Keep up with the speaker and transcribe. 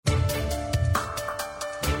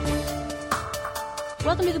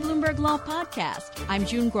Welcome to the Bloomberg Law Podcast. I'm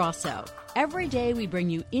June Grasso. Every day we bring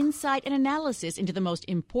you insight and analysis into the most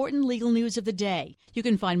important legal news of the day. You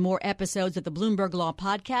can find more episodes of the Bloomberg Law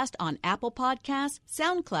Podcast on Apple Podcasts,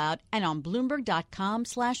 SoundCloud, and on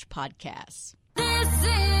Bloomberg.com/podcasts. This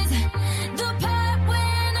is the part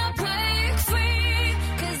when I break free,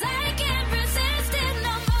 'cause I can't resist it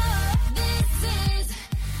no more. This is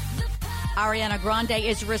the part. Ariana Grande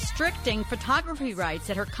is restricting photography rights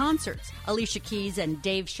at her concerts. Alicia Keys and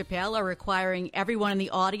Dave Chappelle are requiring everyone in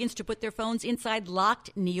the audience to put their phones inside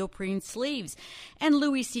locked neoprene sleeves. And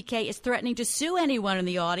Louis C.K. is threatening to sue anyone in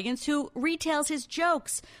the audience who retells his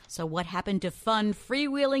jokes. So what happened to fun,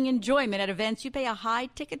 freewheeling enjoyment at events you pay a high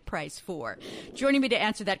ticket price for? Joining me to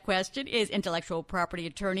answer that question is intellectual property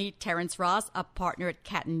attorney Terence Ross, a partner at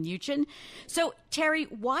Katten Muchin. So, Terry,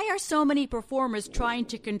 why are so many performers trying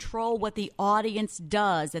to control what the audience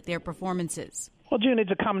does at their performances? Well, June,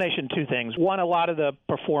 it's a combination of two things. One, a lot of the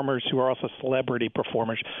performers who are also celebrity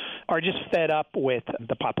performers are just fed up with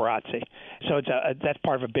the paparazzi. So that's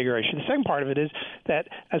part of a bigger issue. The second part of it is that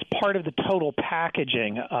as part of the total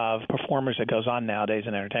packaging of performers that goes on nowadays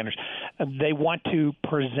and entertainers, they want to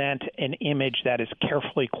present an image that is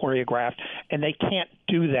carefully choreographed, and they can't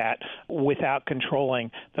do that without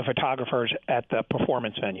controlling the photographers at the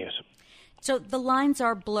performance venues. So the lines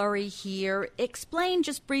are blurry here. Explain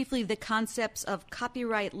just briefly the concepts of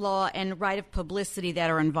copyright law and right of publicity that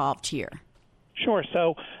are involved here. Sure.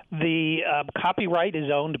 So the copyright is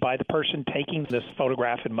owned by the person taking this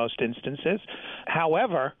photograph in most instances.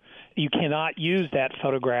 However, you cannot use that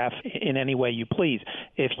photograph in any way you please.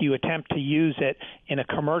 If you attempt to use it in a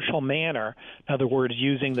commercial manner, in other words,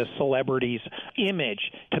 using the celebrity's image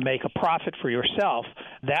to make a profit for yourself,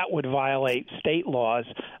 that would violate state laws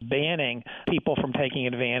banning people from taking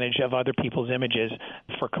advantage of other people's images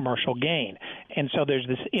for commercial gain. And so there's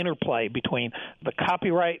this interplay between the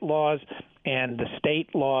copyright laws and the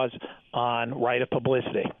state laws on right of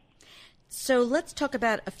publicity. So let's talk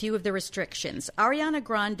about a few of the restrictions. Ariana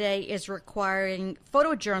Grande is requiring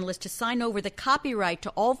photojournalists to sign over the copyright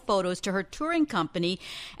to all photos to her touring company,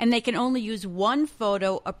 and they can only use one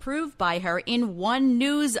photo approved by her in one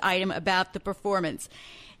news item about the performance.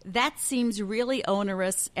 That seems really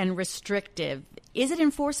onerous and restrictive. Is it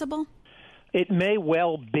enforceable? It may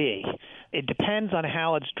well be. It depends on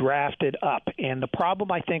how it's drafted up. And the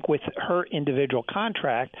problem, I think, with her individual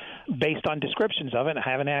contract, based on descriptions of it, and I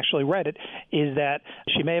haven't actually read it, is that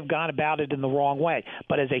she may have gone about it in the wrong way.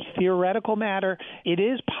 But as a theoretical matter, it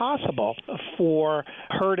is possible for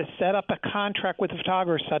her to set up a contract with the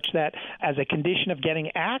photographer such that as a condition of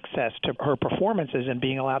getting access to her performances and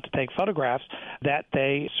being allowed to take photographs, that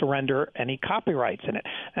they surrender any copyrights in it.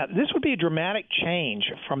 Now, this would be a dramatic change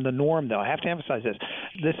from the norm, though. I have to emphasize this.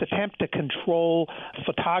 This attempt to control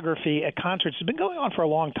photography at concerts has been going on for a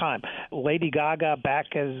long time. Lady Gaga,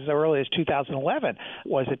 back as early as 2011,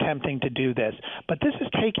 was attempting to do this. But this is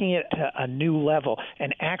taking it to a new level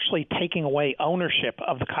and actually taking away ownership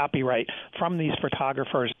of the copyright from these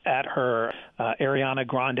photographers at her Ariana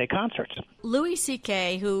Grande concerts. Louis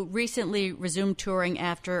C.K., who recently resumed touring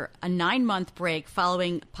after a 9-month break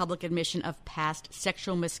following public admission of past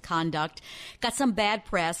sexual misconduct, got some bad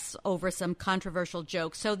press over some controversial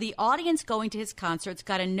jokes. So the audience going to his concerts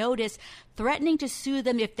got a notice threatening to sue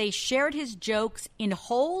them if they shared his jokes in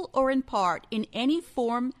whole or in part in any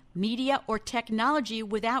form, media, or technology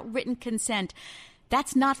without written consent.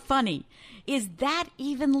 That's not funny. Is that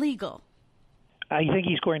even legal? I think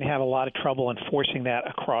he's going to have a lot of trouble enforcing that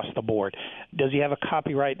across the board. Does he have a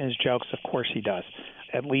copyright in his jokes? Of course he does,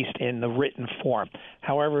 at least in the written form.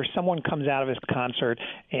 However, if someone comes out of his concert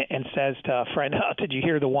and says to a friend, "Oh, did you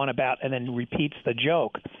hear the one about," and then repeats the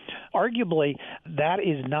joke, arguably that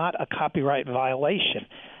is not a copyright violation.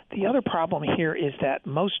 The other problem here is that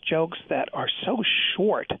most jokes that are so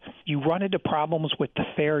short, you run into problems with the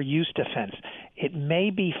fair use defense. It may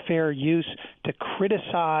be fair use to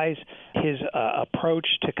criticize his approach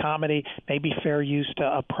to comedy, maybe fair use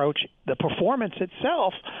to approach the performance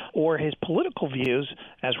itself or his political views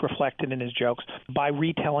as reflected in his jokes by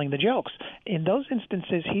retelling the jokes. In those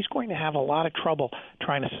instances, he's going to have a lot of trouble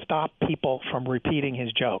trying to stop people from repeating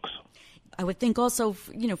his jokes. I would think also,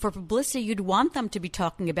 for publicity, you'd want them to be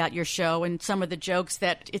talking about your show and some of the jokes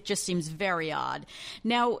that it just seems very odd.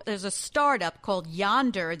 Now, there's a startup called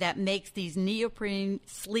Yonder that makes these neoprene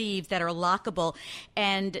sleeves that are lockable,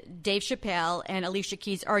 and Dave Chappelle and Alicia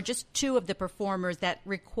Keys are just two of the performers that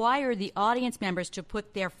require the audience members to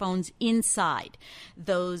put their phones inside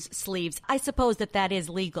those sleeves. I suppose that is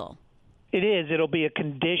legal. It is. It'll be a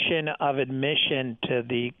condition of admission to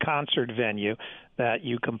the concert venue that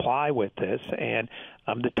you comply with this. And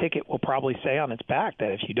the ticket will probably say on its back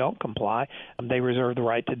that if you don't comply, they reserve the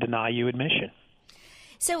right to deny you admission.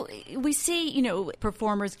 So we see,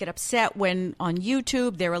 performers get upset when on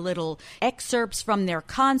YouTube there are little excerpts from their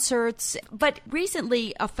concerts. But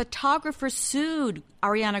recently, a photographer sued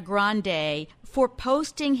Ariana Grande for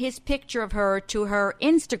posting his picture of her to her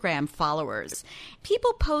Instagram followers.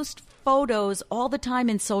 People post photos all the time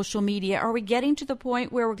in social media. Are we getting to the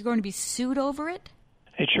point where we're going to be sued over it?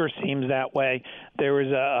 It sure seems that way. There was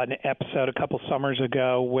an episode a couple summers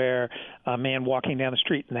ago where a man walking down the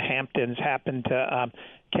street in the Hamptons happened to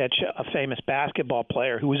catch a famous basketball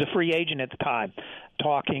player who was a free agent at the time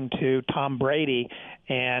talking to Tom Brady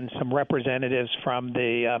and some representatives from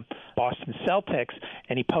the Boston Celtics,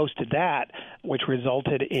 and he posted that, which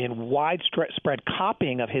resulted in widespread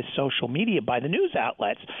copying of his social media by the news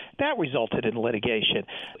outlets. That resulted in litigation.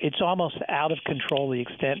 It's almost out of control the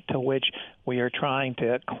extent to which we are trying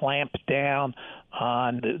to clamp down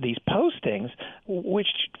on these postings, which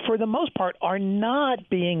for the most part are not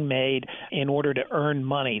being made in order to earn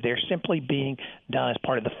money. They're simply being done as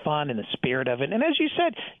part of the fun and the spirit of it. And as you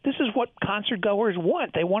said, this is what concert goers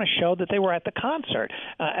want. They want to show that they were at the concert.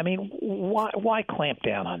 Why clamp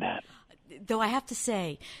down on that? Though I have to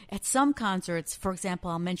say, at some concerts, for example,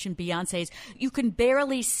 I'll mention Beyonce's, you can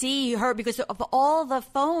barely see her because of all the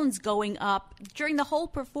phones going up during the whole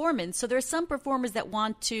performance. So there are some performers that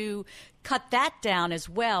want to cut that down as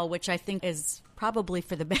well, which I think is probably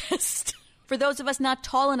for the best. For those of us not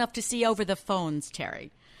tall enough to see over the phones,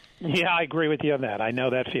 Terry. Yeah, I agree with you on that. I know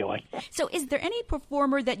that feeling. So is there any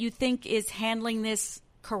performer that you think is handling this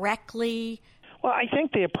correctly? Well, I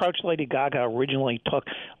think the approach Lady Gaga originally took,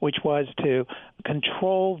 which was to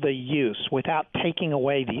control the use without taking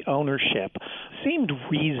away the ownership, seemed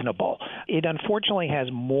reasonable. It unfortunately has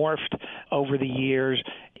morphed over the years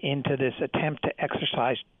into this attempt to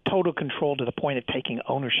exercise total control to the point of taking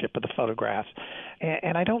ownership of the photographs.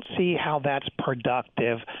 And I don't see how that's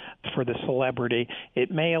productive for the celebrity. It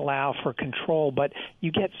may allow for control, but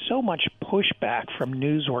you get so much pushback from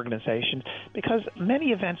news organizations because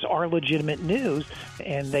many events are legitimate news,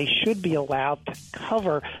 and they should be allowed to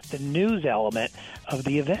cover the news element of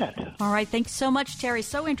the event. All right. Thanks so much, Terry.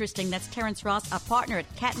 So interesting. That's Terence Ross, a partner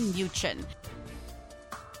at Katten Muchin.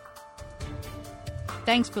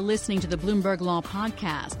 Thanks for listening to the Bloomberg Law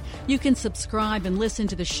Podcast. You can subscribe and listen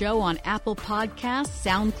to the show on Apple Podcasts,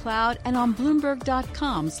 SoundCloud, and on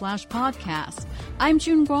Bloomberg.com/podcast. I'm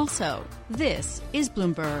June Grasso. This is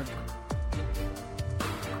Bloomberg.